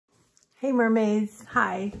Hey mermaids,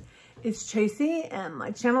 hi, it's Tracy and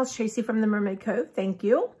my channel is Tracy from the Mermaid Cove. Thank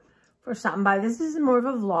you for stopping by. This is more of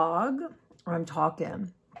a vlog where I'm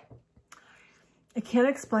talking. I can't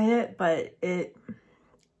explain it, but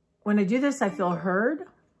when I do this, I feel heard.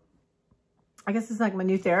 I guess it's like my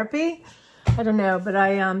new therapy. I don't know, but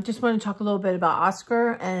I just want to talk a little bit about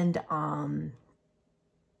Oscar and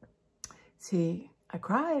see, I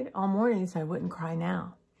cried all morning, so I wouldn't cry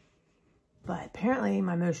now. But apparently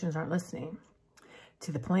my emotions aren't listening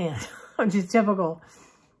to the plan, which is typical.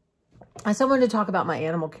 I still wanted to talk about my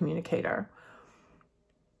animal communicator.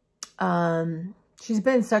 She's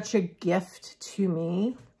been such a gift to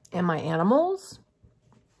me and my animals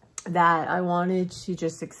that I wanted to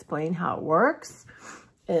just explain how it works.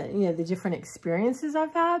 You know, the different experiences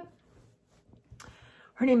I've had.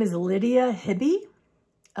 Her name is Lydia Hibby,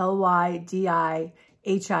 L-Y-D-I-H-I-B-Y.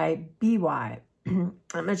 I'm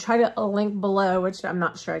going to try to link below, which I'm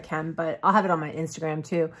not sure I can, but I'll have it on my Instagram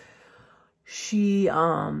too. She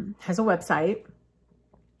has a website.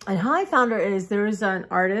 And how I found her is there was an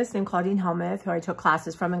artist named Claudine Helmuth who I took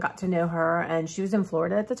classes from and got to know her. And she was in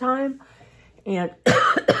Florida at the time. And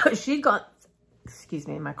she'd gone, excuse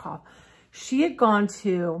me, my cough. She had gone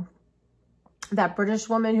to that British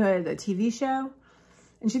woman who had a TV show.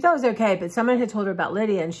 And she thought it was okay, but someone had told her about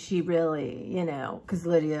Lydia and she really, you know, because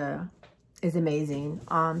Lydia is amazing.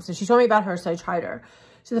 So she told me about her, so I tried her.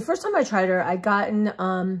 So the first time I tried her, I'd gotten,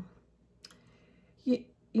 you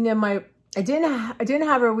know, I didn't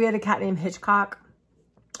have her. We had a cat named Hitchcock.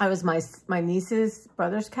 I was my niece's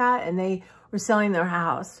brother's cat, and they were selling their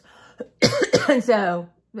house. And so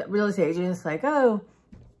the real estate agent's like, oh,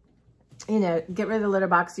 you know, get rid of the litter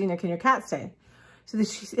box, you know, can your cat stay? So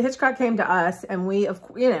the Hitchcock came to us, and we,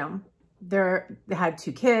 you know, they had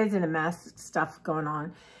 2 kids and a mess stuff going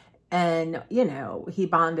on. And, you know, he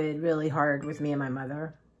bonded really hard with me and my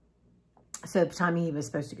mother. So at the time he was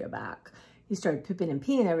supposed to go back, he started pooping and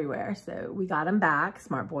peeing everywhere. So we got him back,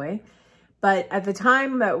 smart boy. But at the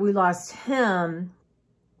time that we lost him,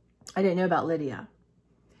 I didn't know about Lydia.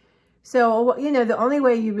 So, you know, the only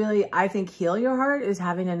way you really, I think, heal your heart is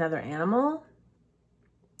having another animal.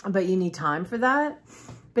 But you need time for that.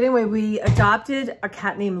 But anyway, we adopted a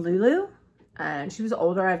cat named Lulu. And she was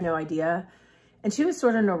older, I have no idea. And she was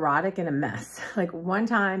sort of neurotic and a mess. Like one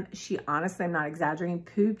time, she honestly, I'm not exaggerating,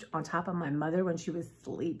 pooped on top of my mother when she was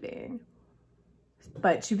sleeping.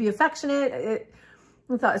 But she'd be affectionate.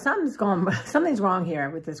 I thought something's wrong here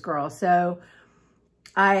with this girl. So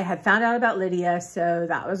I had found out about Lydia. So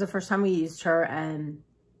that was the first time we used her and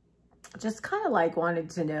just kind of like wanted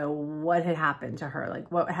to know what had happened to her.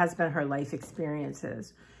 Like what has been her life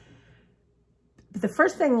experiences. But the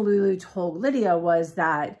first thing Lulu told Lydia was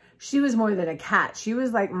that she was more than a cat. She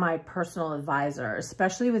was like my personal advisor,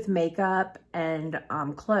 especially with makeup and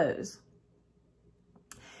clothes.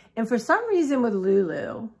 And for some reason with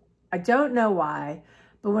Lulu, I don't know why,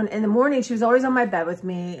 but when in the morning, she was always on my bed with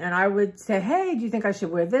me. And I would say, hey, do you think I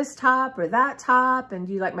should wear this top or that top? And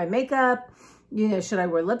do you like my makeup? You know, should I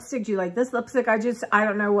wear lipstick? Do you like this lipstick? I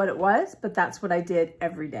don't know what it was, but that's what I did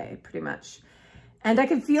every day, pretty much. And I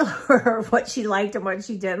could feel her, what she liked and what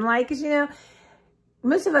she didn't like. Because, you know,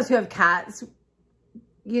 most of us who have cats,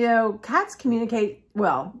 you know, cats communicate,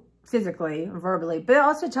 well, physically, verbally, but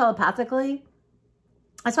also telepathically.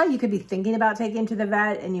 That's why you could be thinking about taking him to the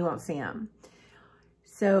vet and you won't see him.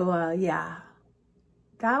 So, yeah,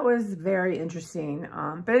 that was very interesting.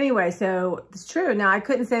 But anyway, so it's true. Now, I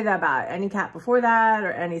couldn't say that about any cat before that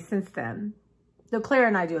or any since then. Though Claire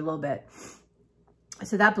and I do a little bit.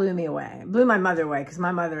 So that blew me away. Blew my mother away because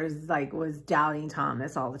my mother is like, was doubting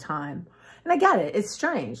Thomas all the time. And I get it. It's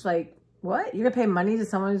strange. Like, what? You're going to pay money to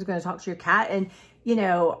someone who's going to talk to your cat? And, you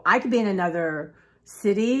know, I could be in another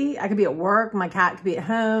city. I could be at work. My cat could be at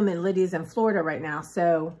home. And Lydia's in Florida right now.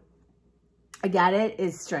 So I get it.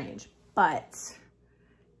 It's strange. But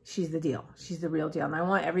she's the deal. She's the real deal. And I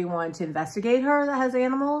want everyone to investigate her that has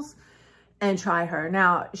animals and try her.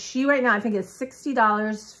 Now, she right now, I think, is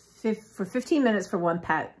 $60 for 15 minutes for one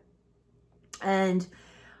pet. And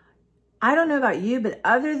I don't know about you, but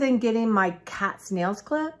other than getting my cat's nails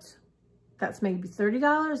clipped, that's maybe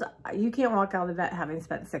 $30. You can't walk out of the vet having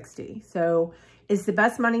spent $60. So it's the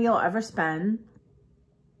best money you'll ever spend.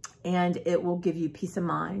 And it will give you peace of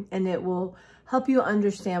mind. And it will help you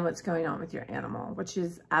understand what's going on with your animal, which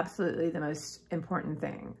is absolutely the most important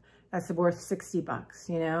thing. That's worth 60 bucks,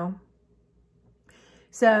 you know?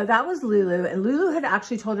 So that was Lulu, and Lulu had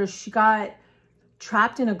actually told her she got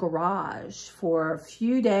trapped in a garage for a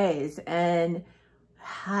few days and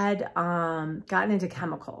had gotten into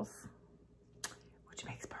chemicals, which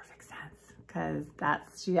makes perfect sense because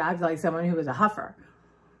she acted like someone who was a huffer.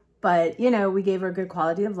 But, you know, we gave her a good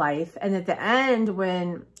quality of life. And at the end,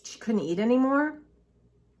 when she couldn't eat anymore,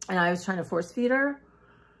 and I was trying to force feed her,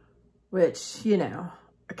 which, you know,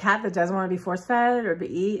 a cat that doesn't want to be force fed or to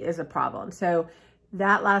eat is a problem. So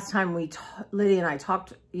that last time Lydia and I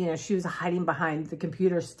talked, you know, she was hiding behind the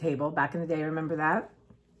computer table back in the day. Remember that?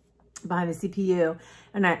 Behind the CPU.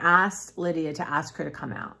 And I asked Lydia to ask her to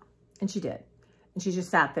come out. And she did. And she just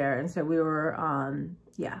sat there. And so we were,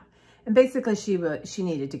 yeah. And basically she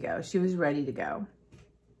needed to go. She was ready to go.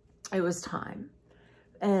 It was time.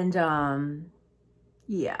 And,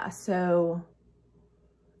 yeah, so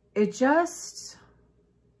it just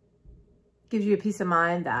gives you a peace of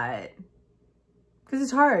mind that, because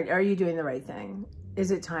it's hard. Are you doing the right thing?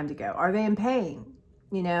 Is it time to go? Are they in pain?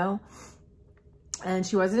 You know? And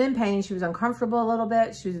she wasn't in pain. She was uncomfortable a little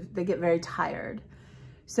bit. They get very tired.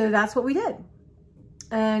 So that's what we did.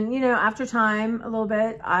 And, you know, after time, a little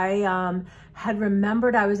bit, I had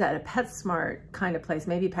remembered I was at a PetSmart kind of place,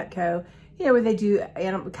 maybe Petco, you know, where they do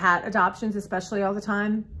cat adoptions, especially all the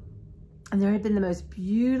time. And there had been the most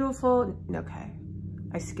beautiful, okay,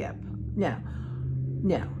 I skip. No,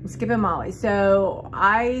 I'm skipping Molly. So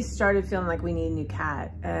I started feeling like we need a new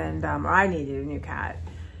cat, and or I needed a new cat.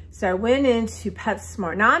 So I went into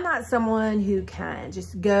PetSmart. Now, I'm not someone who can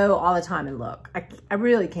just go all the time and look. I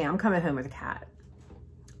really can't. I'm coming home with a cat,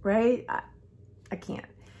 right? I can't.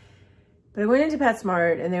 But I went into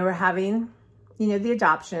PetSmart, and they were having, you know, the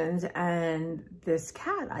adoptions, and this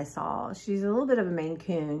cat I saw, she's a little bit of a Maine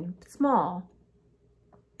Coon, small.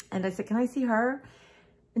 And I said, can I see her?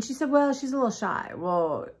 And she said, well, she's a little shy.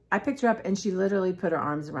 Well, I picked her up, and she literally put her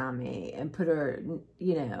arms around me and put her,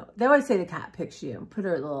 you know, they always say the cat picks you, and put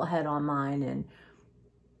her little head on mine.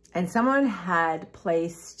 And someone had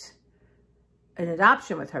placed an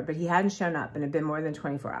adoption with her, but he hadn't shown up, and it had been more than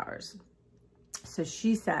 24 hours. So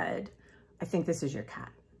she said, I think this is your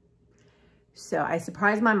cat. So I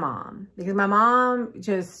surprised my mom, because my mom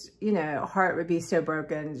just, you know, heart would be so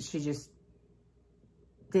broken. She just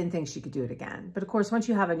didn't think she could do it again. But of course, once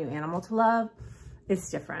you have a new animal to love, it's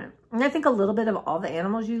different. And I think a little bit of all the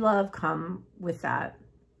animals you love come with that.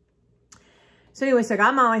 So anyway, so I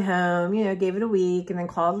got Molly home, you know, gave it a week, and then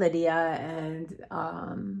called Lydia. And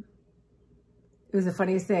it was the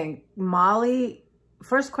funniest thing. Molly,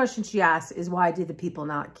 first question she asked is, why did the people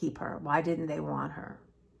not keep her? Why didn't they want her?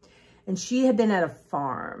 And she had been at a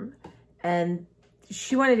farm, and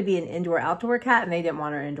she wanted to be an indoor-outdoor cat, and they didn't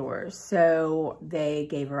want her indoors. So they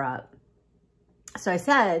gave her up. So I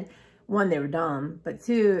said, one, they were dumb, but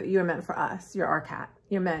two, you were meant for us. You're our cat.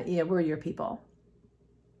 You're meant, you know, we're your people.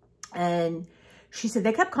 And she said,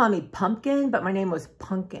 they kept calling me Pumpkin, but my name was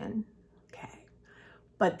Pumpkin. Okay.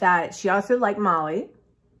 But that she also liked Molly.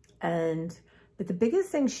 But the biggest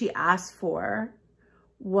thing she asked for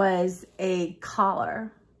was a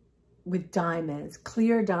collar with diamonds,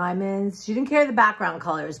 clear diamonds. She didn't care the background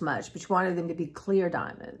color as much, but she wanted them to be clear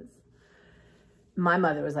diamonds. My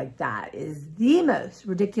mother was like, that is the most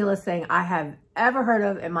ridiculous thing I have ever heard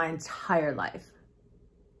of in my entire life.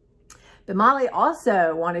 But Molly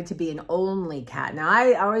also wanted to be an only cat. Now,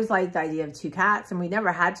 I always liked the idea of two cats, and we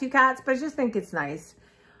never had two cats, but I just think it's nice.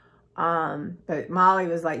 But Molly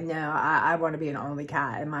was like, no, I want to be an only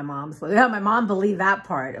cat. And my mom believed that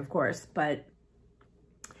part, of course, but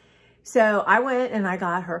so I went and I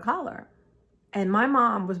got her a collar, and my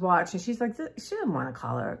mom was watching. She's like, she didn't want a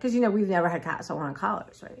collar, because, you know, we've never had cats, so I want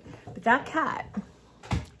collars, right? But that cat,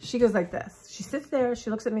 she goes like this. She sits there, she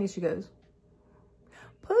looks at me, she goes,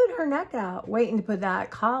 put her neck out, waiting to put that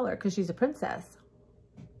collar, because she's a princess.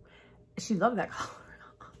 She loved that collar.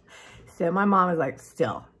 So my mom was like,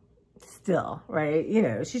 still, right? You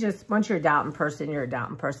know, she just, once you're a doubting person, you're a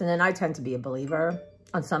doubting person. And I tend to be a believer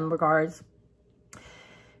on some regards.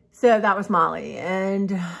 So that was Molly,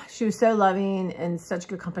 and she was so loving and such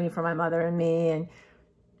good company for my mother and me. And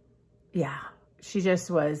yeah, she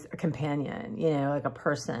just was a companion, you know, like a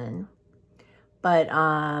person. But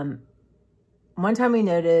one time we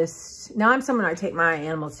noticed, now I'm someone, I take my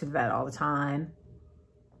animals to the vet all the time.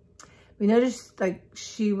 We noticed like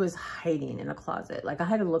she was hiding in a closet. Like I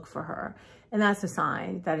had to look for her. And that's a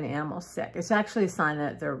sign that an animal's sick. It's actually a sign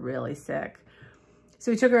that they're really sick.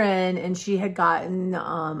 So we took her in, and she had gotten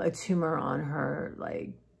a tumor on her, like,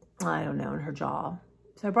 I don't know, in her jaw.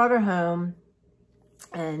 So I brought her home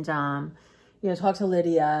and, you know, talked to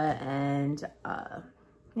Lydia, and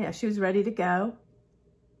yeah, she was ready to go.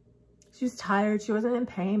 She was tired. She wasn't in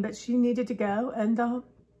pain, but she needed to go. And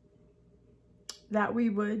that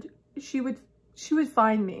she would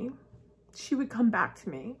find me. She would come back to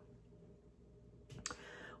me.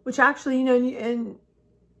 Which actually, you know, and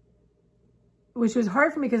which was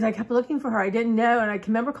hard for me because I kept looking for her. I didn't know. And I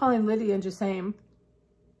can remember calling Lydia and just saying,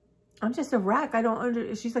 I'm just a wreck. I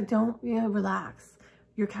don't she's like, don't, relax.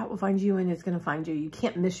 Your cat will find you and it's going to find you. You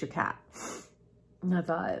can't miss your cat. And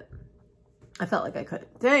I felt like I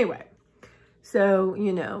couldn't. So anyway, so,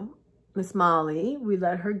 Miss Molly, we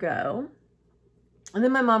let her go. And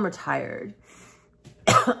then my mom retired.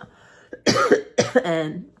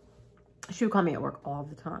 And she would call me at work all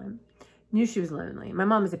the time. Knew she was lonely. My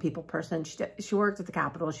mom is a people person. She worked at the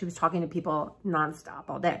Capitol. She was talking to people nonstop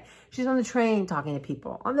all day. She's on the train talking to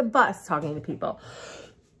people. On the bus talking to people.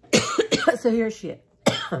 So here she is.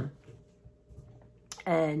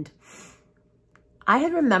 And I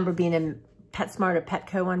had remember being in PetSmart or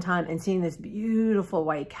Petco one time and seeing this beautiful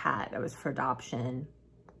white cat that was for adoption.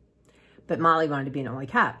 But Molly wanted to be an only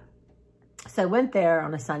cat. So I went there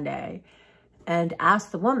on a Sunday and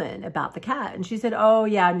asked the woman about the cat. And she said, oh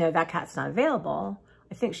yeah, no, that cat's not available.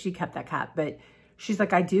 I think she kept that cat. But she's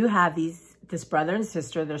like, I do have this brother and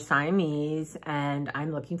sister, they're Siamese, and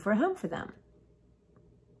I'm looking for a home for them.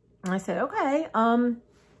 And I said, okay,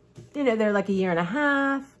 they're like 1.5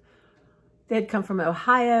 years. They had come from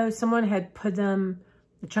Ohio. Someone had put them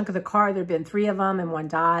in the trunk of the car. There'd been 3 of them and 1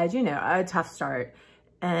 died, a tough start.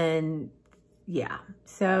 And yeah,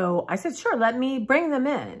 so I said, sure, let me bring them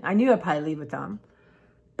in. I knew I'd probably leave with them.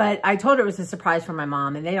 But I told her it was a surprise for my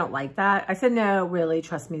mom, and they don't like that. I said, no, really,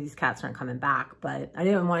 trust me, these cats aren't coming back. But I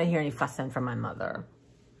didn't want to hear any fussing from my mother,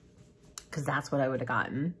 because that's what I would have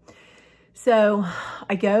gotten. So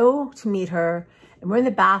I go to meet her, and we're in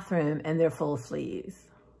the bathroom, and they're full of fleas.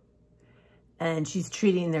 And she's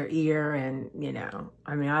treating their ear, and,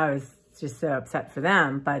 I was just so upset for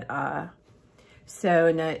them. But, so,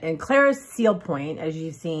 and Clara's seal point, as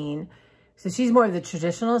you've seen, so she's more of the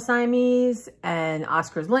traditional Siamese, and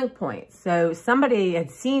Oscar's link point. So somebody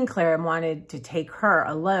had seen Clara and wanted to take her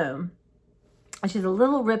alone. And she's a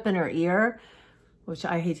little rip in her ear, which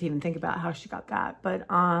I hate to even think about how she got that. But,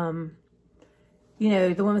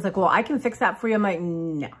 the woman's like, well, I can fix that for you. I'm like,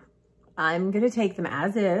 no. I'm going to take them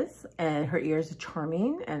as is, and her ears are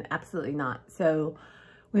charming, and absolutely not. So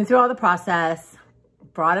we went through all the process,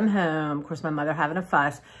 brought him home. Of course, my mother having a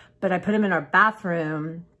fuss, but I put him in our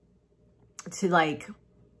bathroom to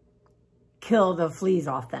kill the fleas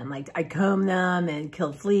off them. I combed them and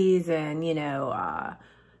killed fleas, and, yeah,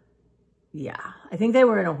 I think they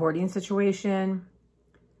were in a hoarding situation.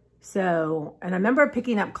 So, and I remember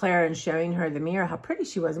picking up Clara and showing her the mirror, how pretty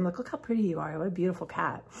she was. I'm like, look how pretty you are. What a beautiful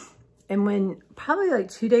cat. And when probably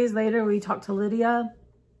 2 days later, we talked to Lydia,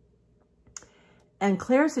 and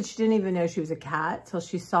Clara said she didn't even know she was a cat till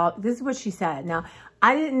she saw, this is what she said. Now,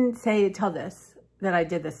 I didn't tell this, that I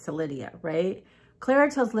did this to Lydia, right?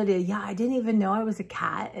 Clara tells Lydia, yeah, I didn't even know I was a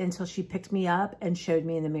cat until she picked me up and showed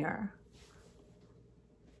me in the mirror.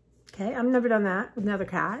 Okay, I've never done that with another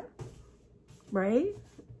cat, right?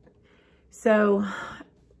 So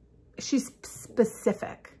she's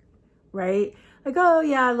specific, right? Like, oh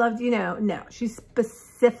yeah, I loved, no, she's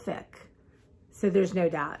specific. So there's no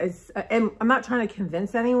doubt. And I'm not trying to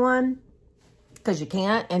convince anyone, because you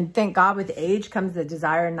can't. And thank God with age comes the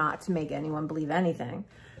desire not to make anyone believe anything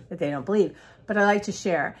that they don't believe. But I like to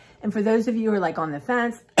share. And for those of you who are on the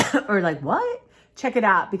fence or what? Check it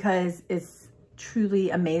out, because it's truly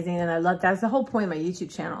amazing. And I love that's the whole point of my YouTube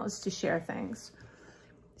channel, is to share things.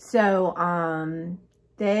 So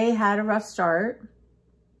they had a rough start.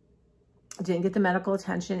 Didn't get the medical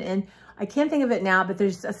attention. And I can't think of it now, but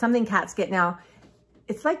there's something cats get now.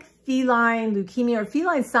 It's like feline leukemia or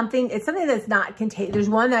feline something. It's something that's not contagious. There's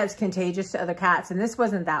one that's contagious to other cats, and this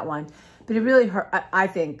wasn't that one. But it really hurt. I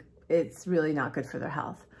think it's really not good for their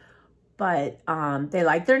health. But they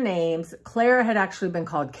like their names. Clara had actually been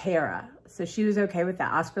called Kara, so she was okay with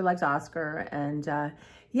that. Oscar likes Oscar. And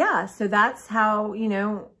yeah, so that's how,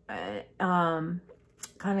 kind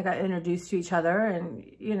of got introduced to each other.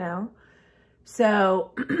 And,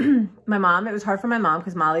 so my mom, it was hard for my mom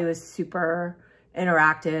because Molly was super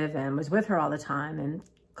interactive and was with her all the time. And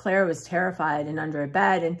Clara was terrified and under a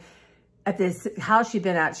bed. And at this house she'd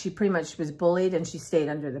been at, she pretty much was bullied, and she stayed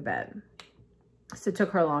under the bed. So it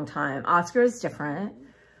took her a long time. Oscar is different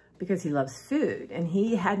because he loves food, and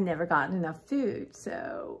he had never gotten enough food.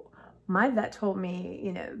 So my vet told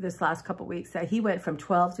me, this last couple of weeks that he went from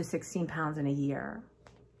 12 to 16 pounds in a year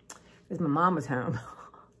because my mom was home.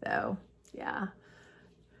 So yeah.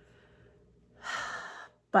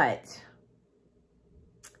 But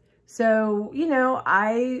so,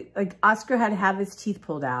 Oscar had to have his teeth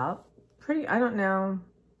pulled out I don't know,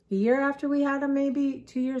 a year after we had him, maybe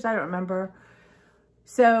 2 years. I don't remember.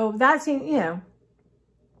 So that seemed,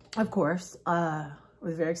 of course, It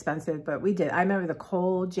was very expensive, but we did. I remember the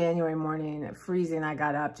cold January morning, freezing, I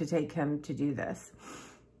got up to take him to do this.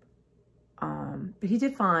 But he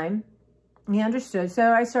did fine. He understood.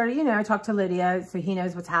 So I started, you know, I talked to Lydia, so he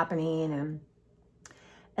knows what's happening.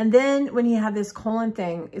 And then when he had this colon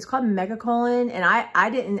thing, it's called megacolon. And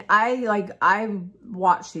I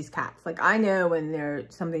watch these cats. Like, I know when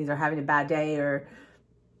some things are having a bad day or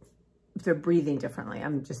if they're breathing differently.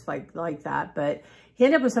 I'm just like that. But he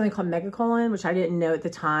ended up with something called megacolon, which I didn't know at the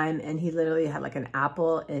time. And he literally had like an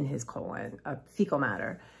apple in his colon, fecal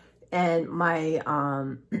matter. And my,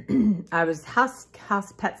 I was house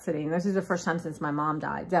pet sitting. This is the first time since my mom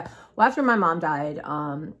died. Well, after my mom died,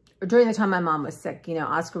 or during the time my mom was sick, you know,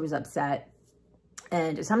 Oscar was upset.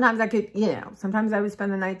 And sometimes I could, you know, sometimes I would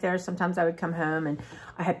spend the night there. Sometimes I would come home, and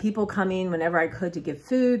I had people coming whenever I could to give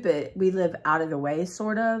food, but we live out of the way,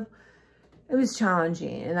 sort of. It was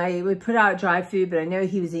challenging. And I would put out dry food, but I know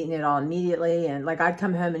he was eating it all immediately. And like, I'd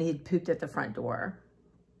come home and he'd pooped at the front door.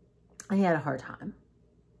 And he had a hard time.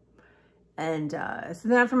 And so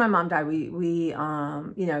then after my mom died, we you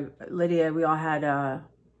know, Lydia, we all had a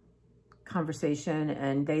conversation,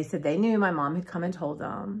 and they said they knew my mom had come and told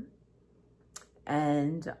them.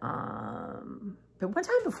 And, but one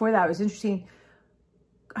time before that, it was interesting.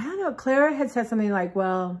 I don't know, Clara had said something like,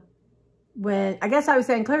 well, I guess I was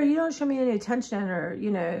saying, Clara, you don't show me any attention, or, you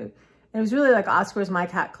know, and it was really like Oscar was my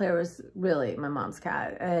cat. Clara was really my mom's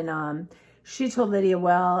cat. And, she told Lydia,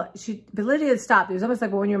 well, but Lydia had stopped. It was almost like,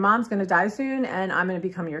 well, when your mom's going to die soon and I'm going to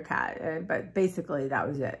become your cat. But basically that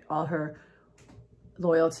was it. All her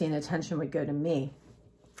loyalty and attention would go to me.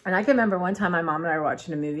 And I can remember one time my mom and I were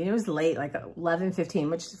watching a movie, and it was late, like 11:15,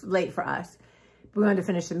 which is late for us. We wanted to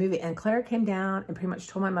finish the movie, and Clara came down and pretty much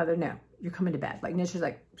told my mother, no, you're coming to bed. Like, no, she's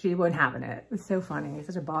like, she wasn't having it. It was so funny. It's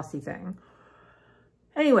such a bossy thing.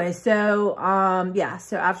 Anyway, so, yeah,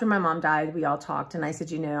 so after my mom died, we all talked, and I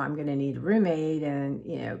said, you know, I'm going to need a roommate. And,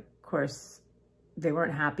 you know, of course, they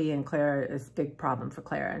weren't happy, and Clara is a big problem for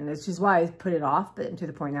Clara. And it's just why I put it off, but to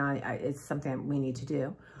the point now, it's something we need to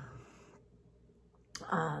do.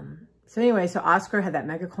 So anyway, so Oscar had that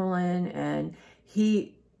megacolon, and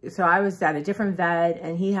so I was at a different vet,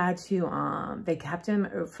 and he had to, they kept him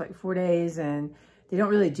for like 4 days, and they don't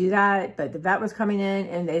really do that, but the vet was coming in,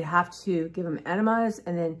 and they'd have to give him enemas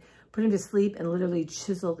and then put him to sleep and literally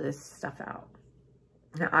chisel this stuff out.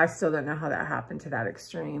 Now, I still don't know how that happened to that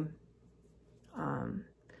extreme.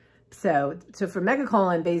 So for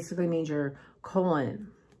megacolon basically means your colon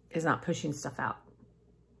is not pushing stuff out.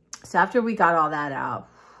 So after we got all that out,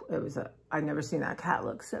 I've never seen that cat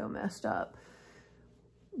look so messed up.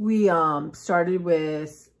 We started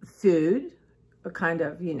with food, a kind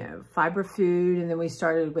of, you know, fiber food. And then we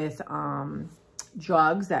started with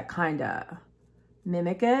drugs that kind of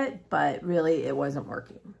mimic it, but really it wasn't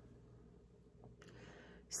working.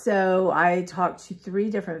 So I talked to 3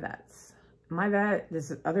 different vets. My vet,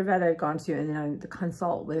 this other vet I'd gone to, and then the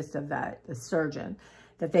consult with the vet, the surgeon,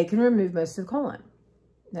 that they can remove most of the colon.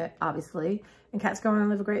 That obviously, and cats go on and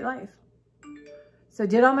live a great life. So I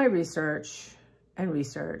did all my research,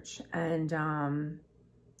 and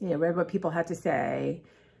you know, read what people had to say,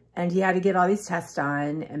 and he had to get all these tests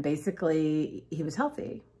done, and basically he was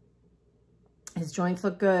healthy. His joints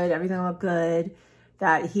looked good, everything looked good,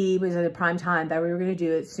 that he was at a prime time, that we were going to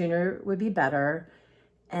do it sooner would be better,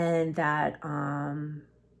 and that,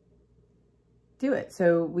 do it.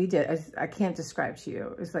 So we did. I can't describe to you.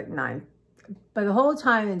 It was like but the whole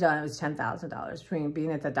time and done, it was $10,000. Between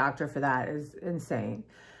being at the doctor for that is insane.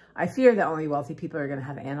 I fear that only wealthy people are going to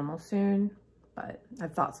have animals soon, but I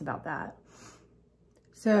have thoughts about that.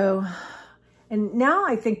 So, and now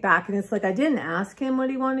I think back, and it's like, I didn't ask him what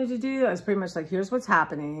he wanted to do. I was pretty much like, here's what's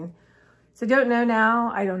happening. So don't know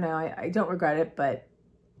now. I don't know. I don't regret it, but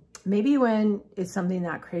maybe when it's something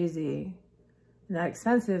that crazy and that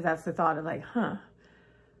expensive, that's the thought of like, huh.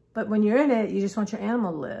 But when you're in it, you just want your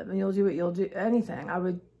animal to live, and you'll do anything. I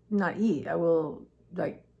would not eat. I will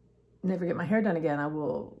like never get my hair done again. I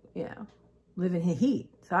will, you know, live in heat.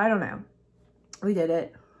 So I don't know. We did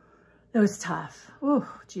it. It was tough. Oh,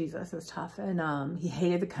 Jesus, it was tough. And he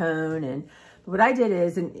hated the cone. And what I did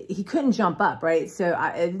is, and he couldn't jump up, right? So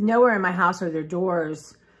nowhere in my house are there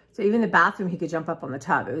doors. So even the bathroom, he could jump up on the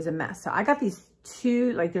tub. It was a mess. So I got these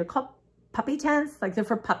 2, like they're called puppy tents. Like they're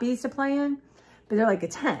for puppies to play in, but they're like a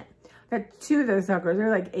tent. I got 2 of those suckers. They're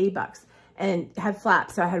like $8 and had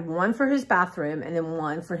flaps. So I had one for his bathroom and then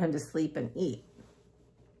one for him to sleep and eat.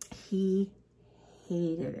 He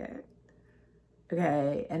hated it.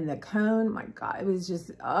 Okay. And the cone, my God, it was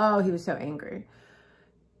just, oh, he was so angry.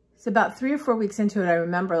 So about 3 or 4 weeks into it, I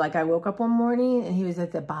remember like I woke up one morning and he was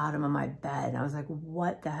at the bottom of my bed. And I was like,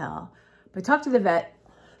 what the hell? But I talked to the vet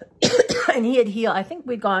And he had healed. I think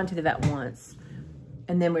we'd gone to the vet once.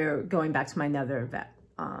 And then we were going back to my other vet.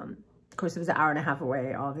 Of course, it was an hour and a half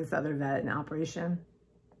away, all this other vet in operation.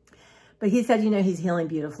 But he said, you know, he's healing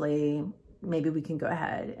beautifully. Maybe we can go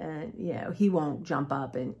ahead. And, you know, he won't jump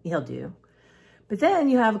up, and he'll do. But then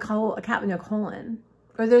you have a cat with no colon.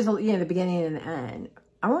 Or there's, you know, the beginning and the end.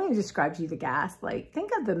 I want to describe to you the gas. Like,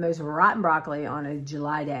 think of the most rotten broccoli on a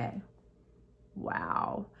July day.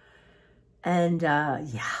 Wow. And,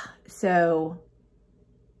 yeah. So,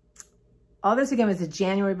 all this again was the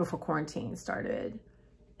January before quarantine started.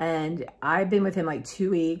 And I've been with him like 2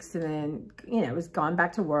 weeks, and then, you know, was gone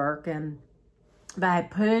back to work. But I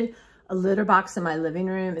put a litter box in my living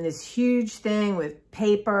room and this huge thing with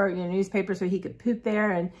paper, you know, newspaper, so he could poop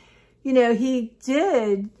there. And, you know, he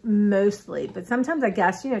did mostly, but sometimes I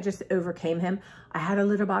guess, you know, just overcame him. I had a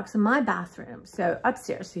litter box in my bathroom, so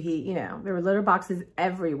upstairs. So he, you know, there were litter boxes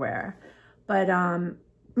everywhere. But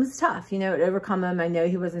it was tough, you know, to overcome him. I know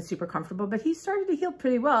he wasn't super comfortable, but he started to heal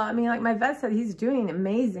pretty well. I mean, like my vet said, he's doing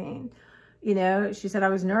amazing. You know, she said I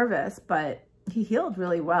was nervous, but he healed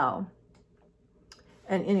really well.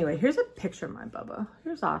 And anyway, here's a picture of my Bubba.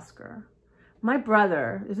 Here's Oscar. My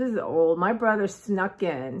brother, this is old, my brother snuck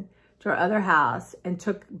in to our other house and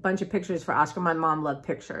took a bunch of pictures for Oscar. My mom loved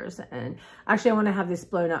pictures. And actually, I want to have this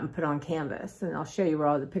blown up and put on canvas. And I'll show you where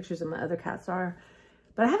all the pictures of my other cats are.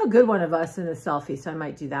 But I have a good one of us in a selfie, so I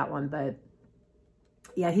might do that one. But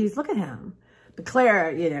yeah, look at him. But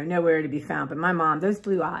Claire, you know, nowhere to be found. But my mom, those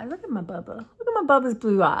blue eyes. Look at my Bubba. Look at my Bubba's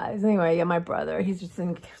blue eyes. Anyway, yeah, my brother, he's just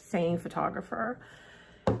an insane photographer.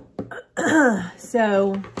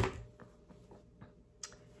 So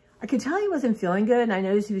I could tell he wasn't feeling good. And I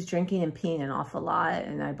noticed he was drinking and peeing an awful lot.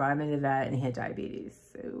 And I brought him into the vet, and he had diabetes.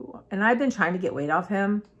 So, and I've been trying to get weight off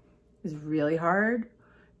him. It was really hard.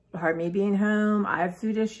 Me being home. I have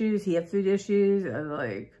food issues. He had food issues.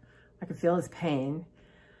 I could feel his pain.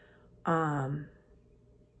 But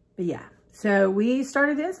yeah. So we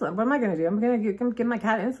started insulin. What am I going to do? I'm going to give my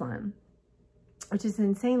cat insulin, which is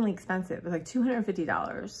insanely expensive. It was like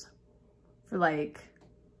 $250 for like,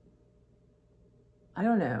 I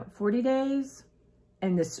don't know, 40 days.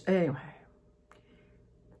 And this, anyway,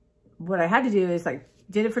 what I had to do is like,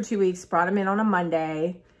 did it for 2 weeks, brought him in on a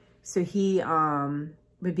Monday. So he,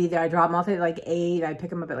 would be there. I drop him off at like 8. I'd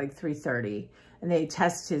pick him up at like 3:30, and they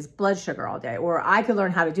test his blood sugar all day. Or I could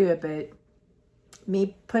learn how to do it, but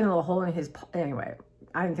me putting a little hole in his, anyway,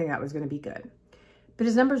 I didn't think that was going to be good. But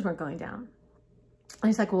his numbers weren't going down. And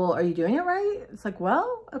he's like, well, are you doing it right? It's like,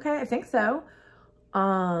 well, okay, I think so.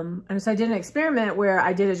 And so I did an experiment where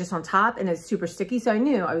I did it just on top, and it's super sticky. So I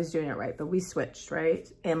knew I was doing it right, but we switched, right?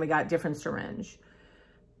 And we got different syringe.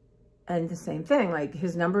 And the same thing, like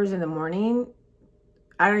his numbers in the morning,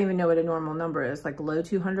 I don't even know what a normal number is, like low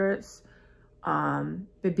 200s.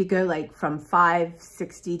 It'd be good like from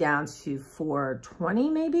 560 down to 420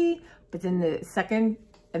 maybe. But then the second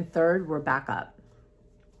and third were back up.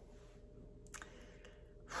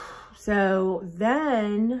 So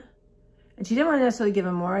then, and she didn't want to necessarily give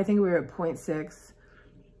him more. I think we were at 0.6.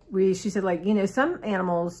 She said, like, you know, some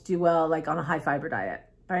animals do well like on a high fiber diet.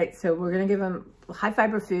 All right, so we're going to give them high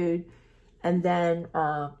fiber food, and then,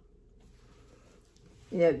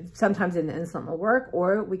 you know, sometimes an insulin will work,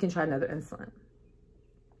 or we can try another insulin.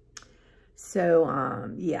 So,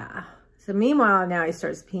 yeah. So meanwhile, now he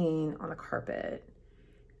starts peeing on the carpet,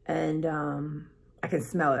 and I can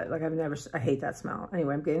smell it. Like I hate that smell.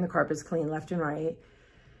 Anyway, I'm getting the carpets clean left and right.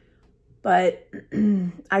 But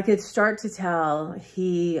I could start to tell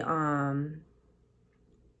he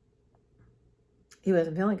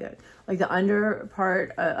wasn't feeling good. Like the under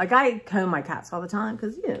part, like I comb my cats all the time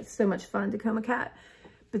because, you know, it's so much fun to comb a cat.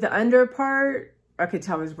 But the under part, I could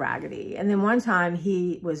tell was raggedy. And then one time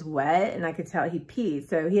he was wet, and I could tell he peed.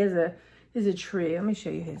 So he has a tree. Let me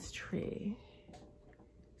show you his tree.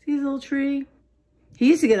 See his little tree? He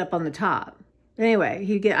used to get up on the top. Anyway,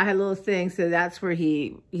 I had a little thing, so that's where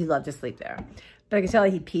he loved to sleep there. But I could tell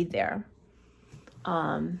he peed there.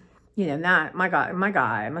 You know, not my guy,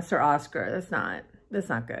 Mr. Oscar. That's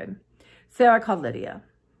not good. So I called Lydia.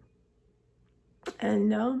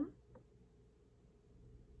 And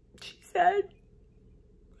she said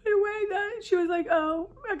right away that she was like, oh,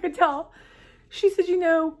 I could tell. She said, you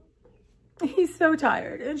know, he's so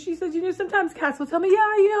tired. And she said, you know, sometimes cats will tell me,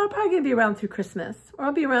 yeah, you know, I'm probably going to be around through Christmas, or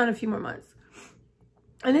I'll be around a few more months.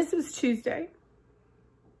 And this was Tuesday.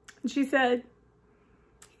 And she said,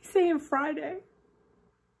 he's saying Friday.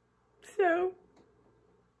 So,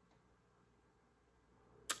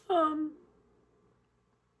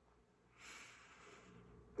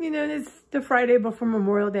 you know, it's the Friday before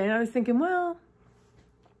Memorial Day. And I was thinking, well,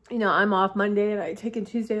 you know, I'm off Monday and I taken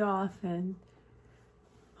Tuesday off, and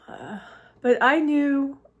but I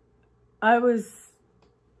knew I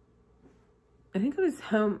think I was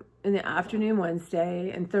home in the afternoon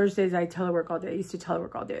Wednesday, and Thursdays I telework all day. I used to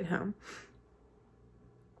telework all day at home.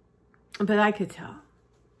 But I could tell.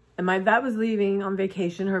 And my vet was leaving on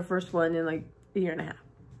vacation, her first one in like a year and a half.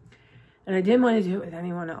 And I didn't want to do it with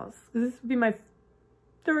anyone else. This would be my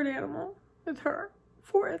third animal with her.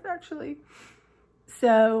 Fourth, actually.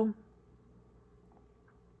 So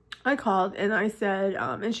I called and I said,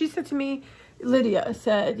 and she said to me, Lydia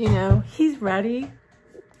said, you know, he's ready.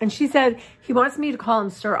 And she said, he wants me to call him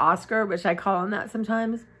Sir Oscar, which I call him that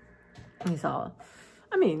sometimes. And he's all,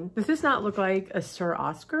 I mean, does this not look like a Sir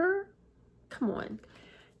Oscar? Come on.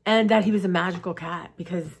 And that he was a magical cat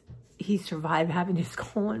because he survived having his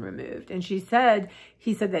colon removed. And he said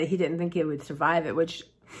that he didn't think he would survive it, which,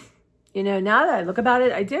 you know, now that I look about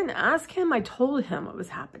it, I didn't ask him. I told him what was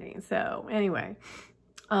happening. So anyway,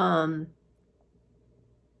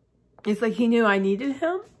 it's like he knew I needed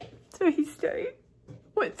him. So he stayed.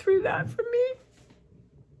 Went through that for me.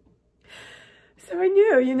 So I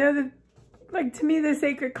knew, you know, that, like, to me, the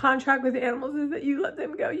sacred contract with animals is that you let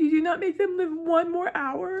them go. You do not make them live one more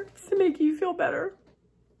hour to make you feel better.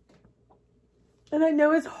 And I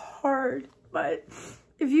know it's hard, but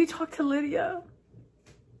if you talk to Lydia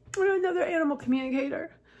or another animal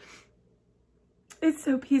communicator, it's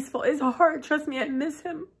so peaceful. It's hard. Trust me, I miss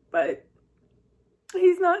him, but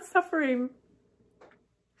he's not suffering.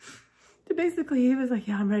 So basically, he was like,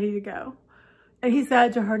 yeah, I'm ready to go. And he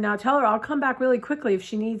said to her, now tell her I'll come back really quickly if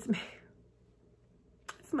she needs me.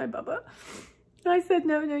 It's my Bubba. And I said,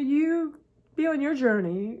 no, you be on your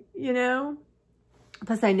journey, you know.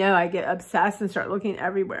 Plus, I know I get obsessed and start looking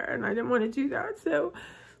everywhere, and I didn't want to do that. So I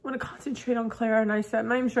want to concentrate on Clara. And I said, I'm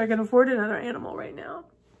not even sure I can afford another animal right now.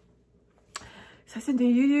 So I said, no,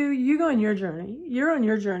 you go on your journey. You're on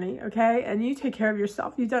your journey, okay? And you take care of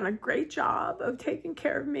yourself. You've done a great job of taking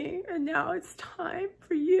care of me. And now it's time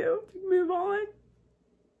for you to move on.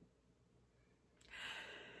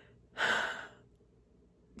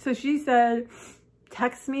 So she said,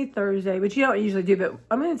 text me Thursday, which you don't usually do, but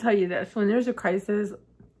I'm going to tell you this. When there's a crisis,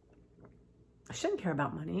 I shouldn't care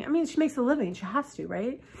about money. I mean, she makes a living. She has to,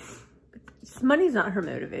 right? Money's not her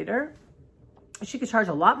motivator. She could charge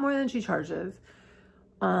a lot more than she charges.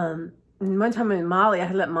 And one time in Molly, I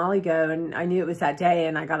had let Molly go, and I knew it was that day,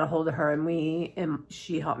 and I got a hold of her, and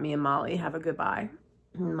she helped me and Molly have a goodbye,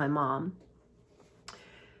 and my mom.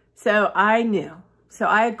 So I knew. So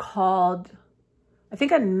I had called, I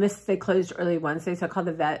think I missed, they closed early Wednesday, so I called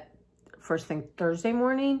the vet first thing Thursday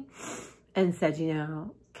morning and said, you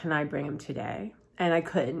know, can I bring him today? And I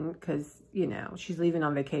couldn't because, you know, she's leaving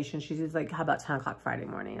on vacation. She's like, how about 10 o'clock Friday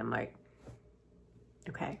morning? I'm like,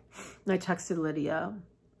 okay. And I texted Lydia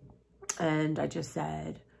and I just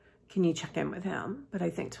said, can you check in with him? But I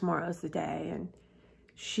think tomorrow's the day. And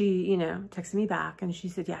she, you know, texted me back and she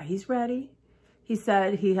said, yeah, he's ready. He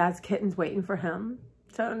said he has kittens waiting for him.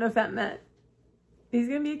 So I don't know if that meant he's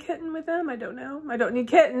going to be a kitten with them. I don't know. I don't need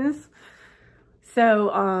kittens.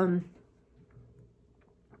 So,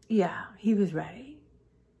 yeah, he was ready.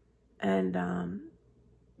 And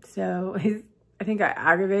so I think I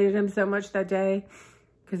aggravated him so much that day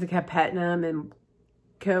because I kept petting him and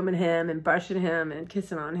combing him and brushing him and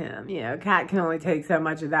kissing on him. You know, a cat can only take so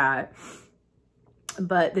much of that.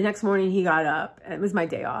 But the next morning he got up, and it was my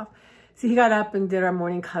day off. So he got up and did our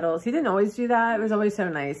morning cuddles. He didn't always do that. It was always so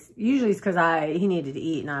nice. Usually it's because he needed to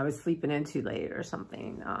eat and I was sleeping in too late or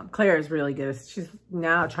something. Claire is really good. She's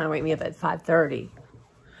now trying to wake me up at 5:30.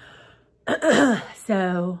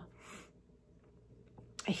 So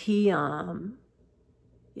he,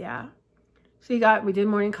 yeah. So we did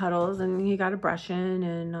morning cuddles and he got a brushing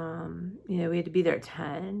and, you know, we had to be there at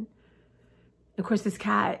 10. Of course, this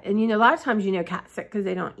cat, and, you know, a lot of times, you know, cats sick because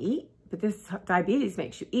they don't eat. But this diabetes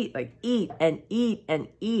makes you eat, like eat and eat and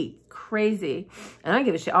eat. Crazy. And I don't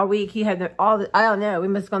give a shit. All week he had I don't know. We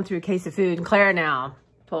must have gone through a case of food. And Claire now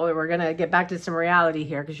told her we're going to get back to some reality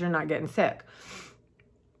here because you're not getting sick.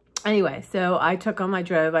 Anyway, so I took him. I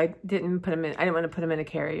drove. I didn't want to put him in a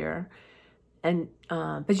carrier. And,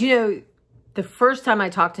 but you know, the first time I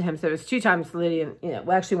talked to him, so it was 2 times Lydia, you know,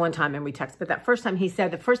 well, actually 1 time and we texted. But that first time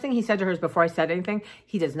the first thing he said to her is before I said anything,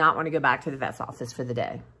 he does not want to go back to the vet's office for the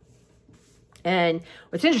day. And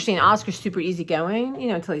what's interesting, Oscar's super easygoing, you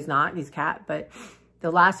know, until he's not, he's a cat. But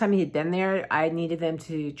the last time he had been there, I needed them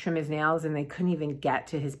to trim his nails and they couldn't even get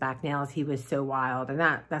to his back nails. He was so wild. And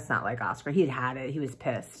that's not like Oscar. He had it. He was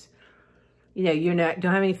pissed. You know,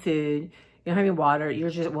 don't have any food. You don't have any water. You're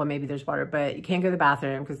just, well, maybe there's water, but you can't go to the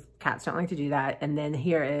bathroom because cats don't like to do that. And then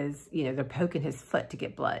here is, you know, they're poking his foot to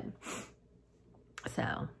get blood.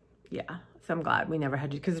 So, yeah. So I'm glad we never had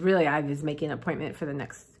to, because really I was making an appointment for the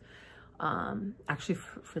next, actually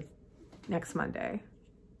for next Monday.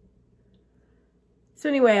 So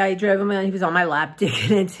anyway, I drove him and he was on my lap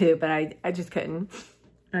digging into, but I just couldn't.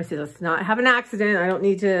 I said, let's not have an accident. I don't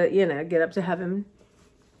need to, you know, get up to heaven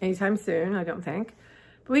anytime soon, I don't think.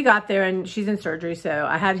 But we got there and she's in surgery. So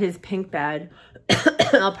I had his pink bed.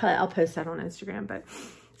 I'll post that on Instagram. But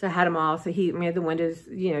so I had him all. So we had the windows,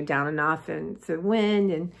 you know, down enough. And so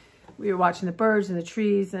wind, and we were watching the birds and the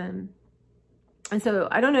trees. And so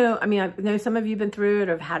I don't know. I mean, I know some of you have been through it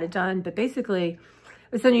or have had it done. But basically,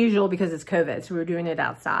 it's unusual because it's COVID. So we were doing it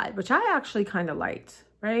outside, which I actually kind of liked,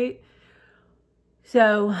 right?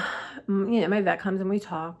 So, you know, my vet comes and we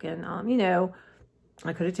talk. And, you know,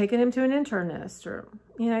 I could have taken him to an internist, or,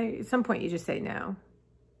 you know, at some point you just say no.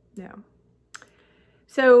 No.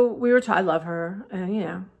 So we were I love her, and, you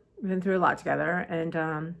know, we've been through a lot together. And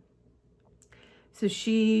so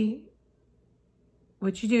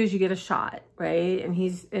what you do is you get a shot, right? And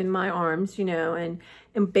he's in my arms, you know, and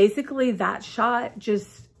basically that shot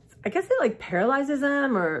just, I guess it like paralyzes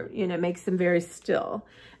him, or, you know, makes him very still.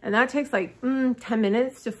 And that takes like 10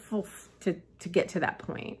 minutes to get to that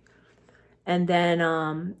point. And then,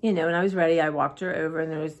 you know, when I was ready, I walked her over,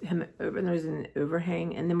 and there was an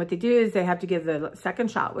overhang. And then what they do is they have to give the second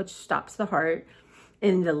shot, which stops the heart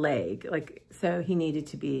in the leg. Like, so he needed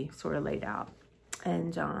to be sort of laid out.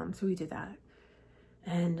 And so we did that.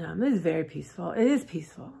 And it was very peaceful. It is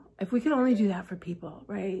peaceful. If we could only do that for people,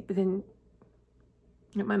 right? But then,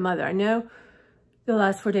 my mother, I know the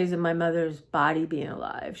last 4 days of my mother's body being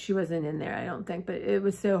alive, she wasn't in there, I don't think, but it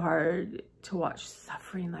was so hard to watch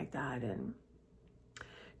suffering like that, and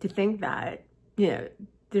to think that, you know,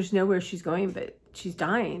 there's nowhere she's going, but she's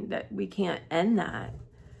dying, that we can't end that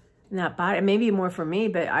in that body. Maybe more for me,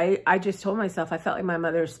 but I just told myself, I felt like my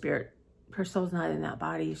mother's spirit, her soul's not in that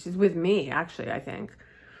body. She's with me, actually, I think.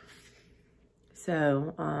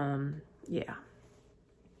 So, yeah.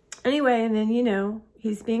 Anyway, and then, you know,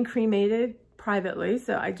 he's being cremated privately,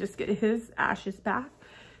 so I just get his ashes back.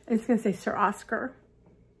 And it's going to say Sir Oscar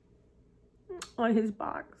on his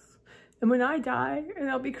box. And when I die and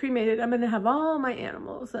I'll be cremated, I'm going to have all my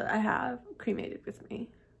animals that I have cremated with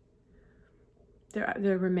me.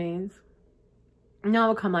 Their remains. And that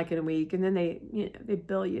will come like in a week, and then they, you know, they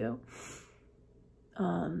bill you.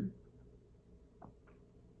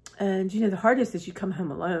 And, you know, the hardest is you come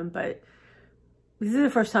home alone, but this is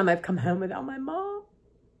the first time I've come home without my mom.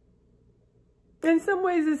 In some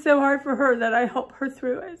ways, it's so hard for her that I help her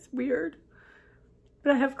through it. It's weird.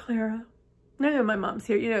 But I have Clara. I know my mom's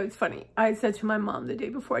here. You know, it's funny. I said to my mom the day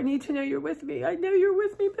before, I need to know you're with me. I know you're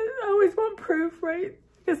with me, but I always want proof, right?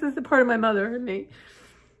 This is the part of my mother and me.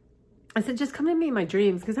 I said, just come to me in my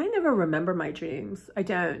dreams, because I never remember my dreams. I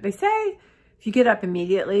don't. They say if you get up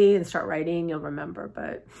immediately and start writing, you'll remember.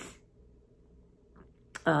 But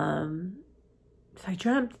so I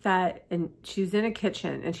dreamt that, and she was in a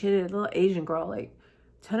kitchen, and she had a little Asian girl, like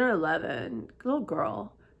 10 or 11, little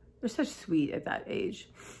girl. They're so sweet at that age.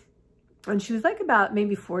 And she was like about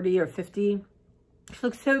maybe 40 or 50. She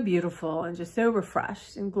looked so beautiful and just so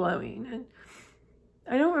refreshed and glowing. And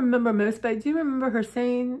I don't remember most, but I do remember her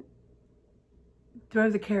saying,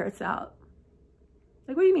 throw the carrots out.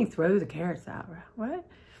 Like, what do you mean throw the carrots out? What?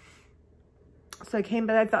 So I came,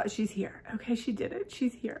 but I thought, she's here. Okay, she did it.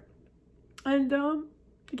 She's here. And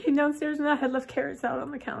I came downstairs and I had left carrots out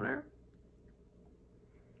on the counter.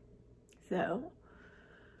 So,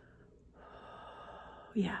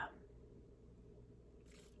 yeah.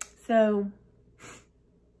 So,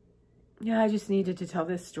 yeah, I just needed to tell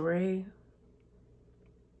this story.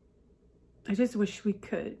 I just wish we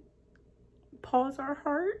could pause our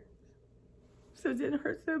heart so it didn't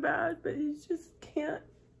hurt so bad, but you just can't.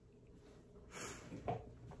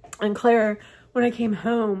 And Claire, when I came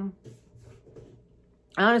home,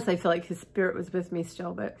 honestly, I feel like his spirit was with me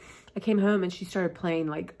still, but I came home and she started playing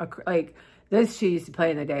like this. She used to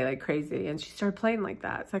play in the day like crazy, and she started playing like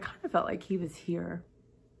that. So I kind of felt like he was here,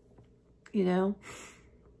 you know.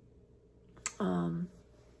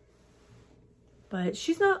 But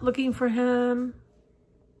she's not looking for him.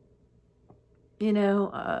 You know,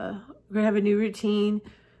 we're gonna have a new routine.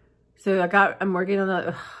 So I'm working on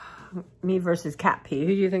that. Me versus cat pee. Who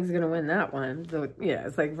do you think is gonna win that one? So, yeah,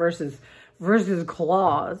 it's like versus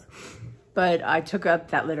claws. But I took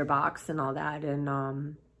up that litter box and all that,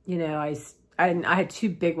 and you know, I had two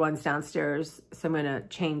big ones downstairs, so I'm gonna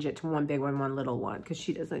change it to one big one, one little one, because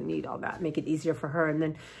she doesn't need all that. Make it easier for her. And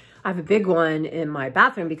then I have a big one in my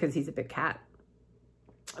bathroom because he's a big cat.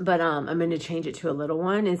 But I'm going to change it to a little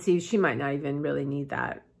one and see. She might not even really need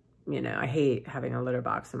that. You know, I hate having a litter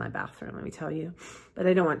box in my bathroom, let me tell you. But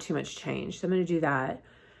I don't want too much change. So I'm going to do that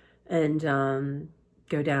and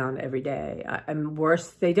go down every day. I'm worse.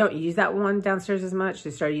 They don't use that one downstairs as much.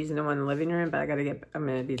 They started using the one in the living room, but I'm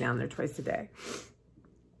going to be down there twice a day,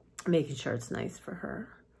 making sure it's nice for her.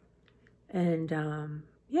 And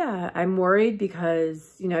yeah, I'm worried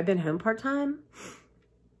because, you know, I've been home part-time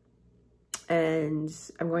and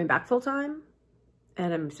I'm going back full-time.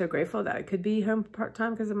 And I'm so grateful that I could be home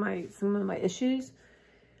part-time because of some of my issues.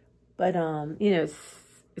 But, you know,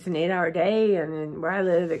 it's an 8-hour day. And then where I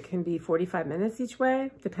live, it can be 45 minutes each way.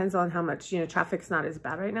 Depends on how much, you know, traffic's not as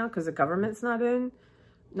bad right now because the government's not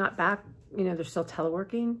back. You know, they're still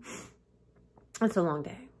teleworking. It's a long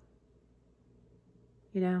day,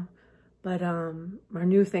 you know. But our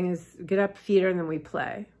new thing is get up, feed her, and then we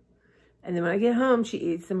play. And then when I get home, she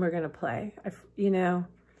eats and we're going to play. You know,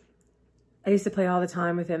 I used to play all the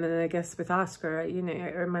time with him. And then I guess with Oscar, you know,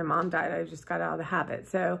 or my mom died, I just got out of the habit.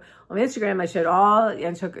 So on Instagram, I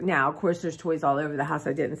showed now, of course, there's toys all over the house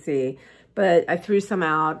I didn't see. But I threw some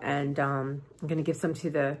out and I'm going to give some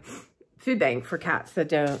to the food bank for cats that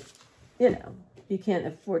don't, you know, you can't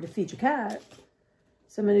afford to feed your cat.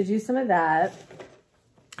 So I'm going to do some of that.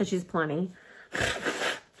 Which is plenty.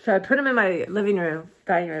 So I put them in my living room,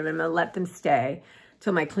 dining room, and I'm going to let them stay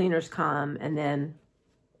till my cleaners come. And then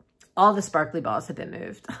all the sparkly balls have been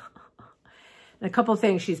moved. And a couple of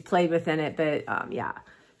things she's played with in it, but yeah.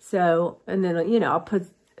 So, and then, you know, I'll put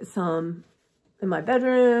some in my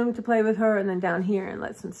bedroom to play with her and then down here and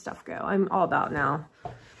let some stuff go. I'm all about now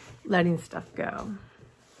letting stuff go.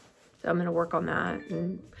 So I'm going to work on that.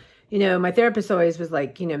 And, you know, my therapist always was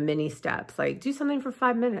like, you know, mini steps, like do something for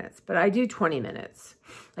 5 minutes, but I do 20 minutes,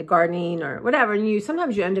 like gardening or whatever. And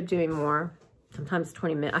sometimes you end up doing more, sometimes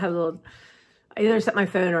 20 minutes. I have a little, I either set my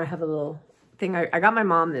phone or I have a little thing. I got my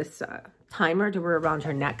mom this timer to wear around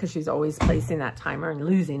her neck because she's always placing that timer and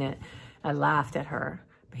losing it. I laughed at her,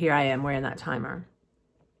 but here I am wearing that timer.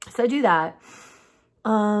 So I do that.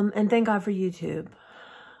 And thank God for YouTube.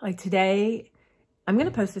 Like today, I'm going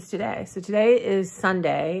to post this today. So today is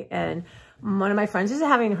Sunday and one of my friends is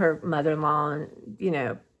having her mother-in-law and, you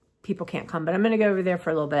know, people can't come, but I'm going to go over there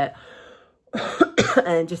for a little bit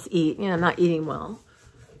and just eat. You know, I'm not eating well,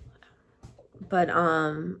 but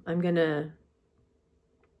I'm going to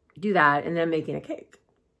do that and then making a cake.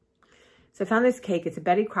 So I found this cake. It's a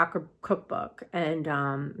Betty Crocker cookbook and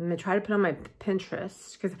I'm going to try to put on my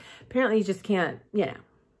Pinterest because apparently you just can't, you know,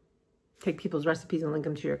 take people's recipes and link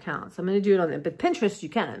them to your account. So I'm going to do it on it, but Pinterest you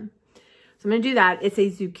can. So I'm going to do that. It's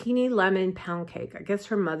a zucchini lemon pound cake. I guess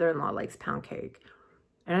her mother-in-law likes pound cake.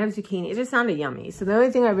 And I have zucchini. It just sounded yummy. So the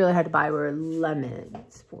only thing I really had to buy were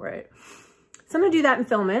lemons for it. So I'm going to do that and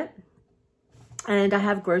film it. And I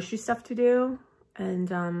have grocery stuff to do.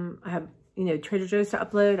 And I have, you know, Trader Joe's to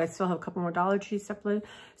upload. I still have a couple more Dollar Trees to upload.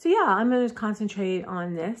 So yeah, I'm going to concentrate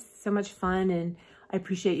on this. So much fun. And I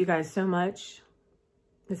appreciate you guys so much.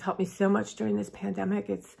 This helped me so much during this pandemic.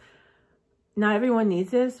 It's not everyone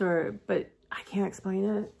needs this but I can't explain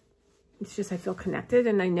it. It's just, I feel connected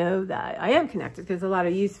and I know that I am connected because a lot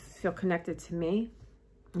of you feel connected to me.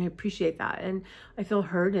 And I appreciate that. And I feel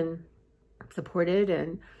heard and supported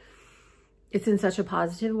and it's in such a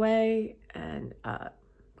positive way and a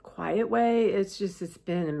quiet way. It's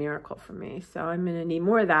been a miracle for me. So I'm going to need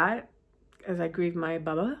more of that as I grieve my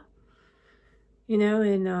Bubba. You know,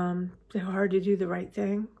 and so hard to do the right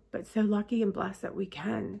thing, but so lucky and blessed that we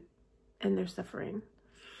can end their suffering.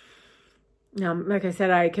 Like I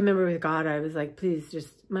said, I can remember with God, I was like, please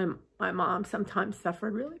just, my mom sometimes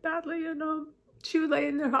suffered really badly and she would lay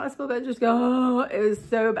in the hospital bed and just go, oh, it was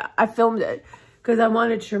so bad. I filmed it because I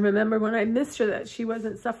wanted to remember when I missed her that she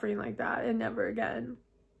wasn't suffering like that and never again.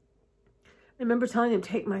 I remember telling him,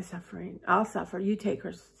 take my suffering. I'll suffer. You take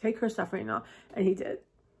her suffering. And he did.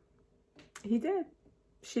 He did.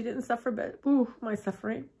 She didn't suffer, but ooh, my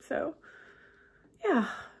suffering. So, yeah,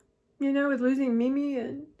 you know, with losing Mimi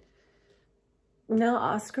and now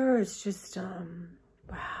Oscar, it's just,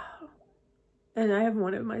 wow. And I have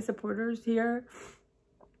one of my supporters here,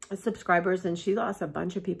 subscribers, and she lost a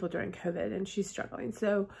bunch of people during COVID, and she's struggling.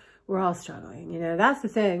 So we're all struggling. You know, that's the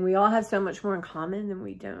thing. We all have so much more in common than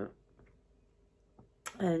we don't.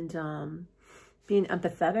 And being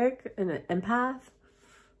empathetic and an empath.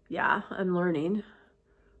 Yeah, I'm learning.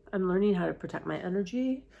 I'm learning how to protect my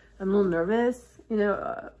energy. I'm a little nervous, you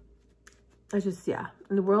know, yeah.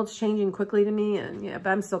 And the world's changing quickly to me and yeah, but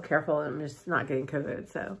I'm still careful and I'm just not getting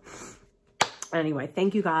COVID. So anyway,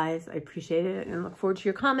 thank you guys. I appreciate it and look forward to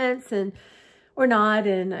your comments or or not.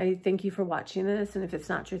 And I thank you for watching this. And if it's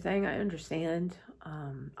not your thing, I understand.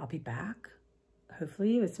 I'll be back,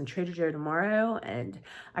 hopefully, with some Trader Joe tomorrow. And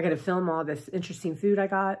I got to film all this interesting food I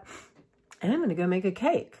got. And I'm going to go make a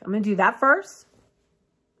cake. I'm going to do that first.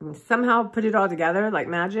 And somehow put it all together like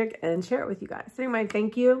magic and share it with you guys. So anyway,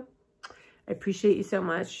 thank you. I appreciate you so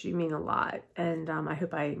much. You mean a lot. And I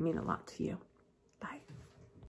hope I mean a lot to you.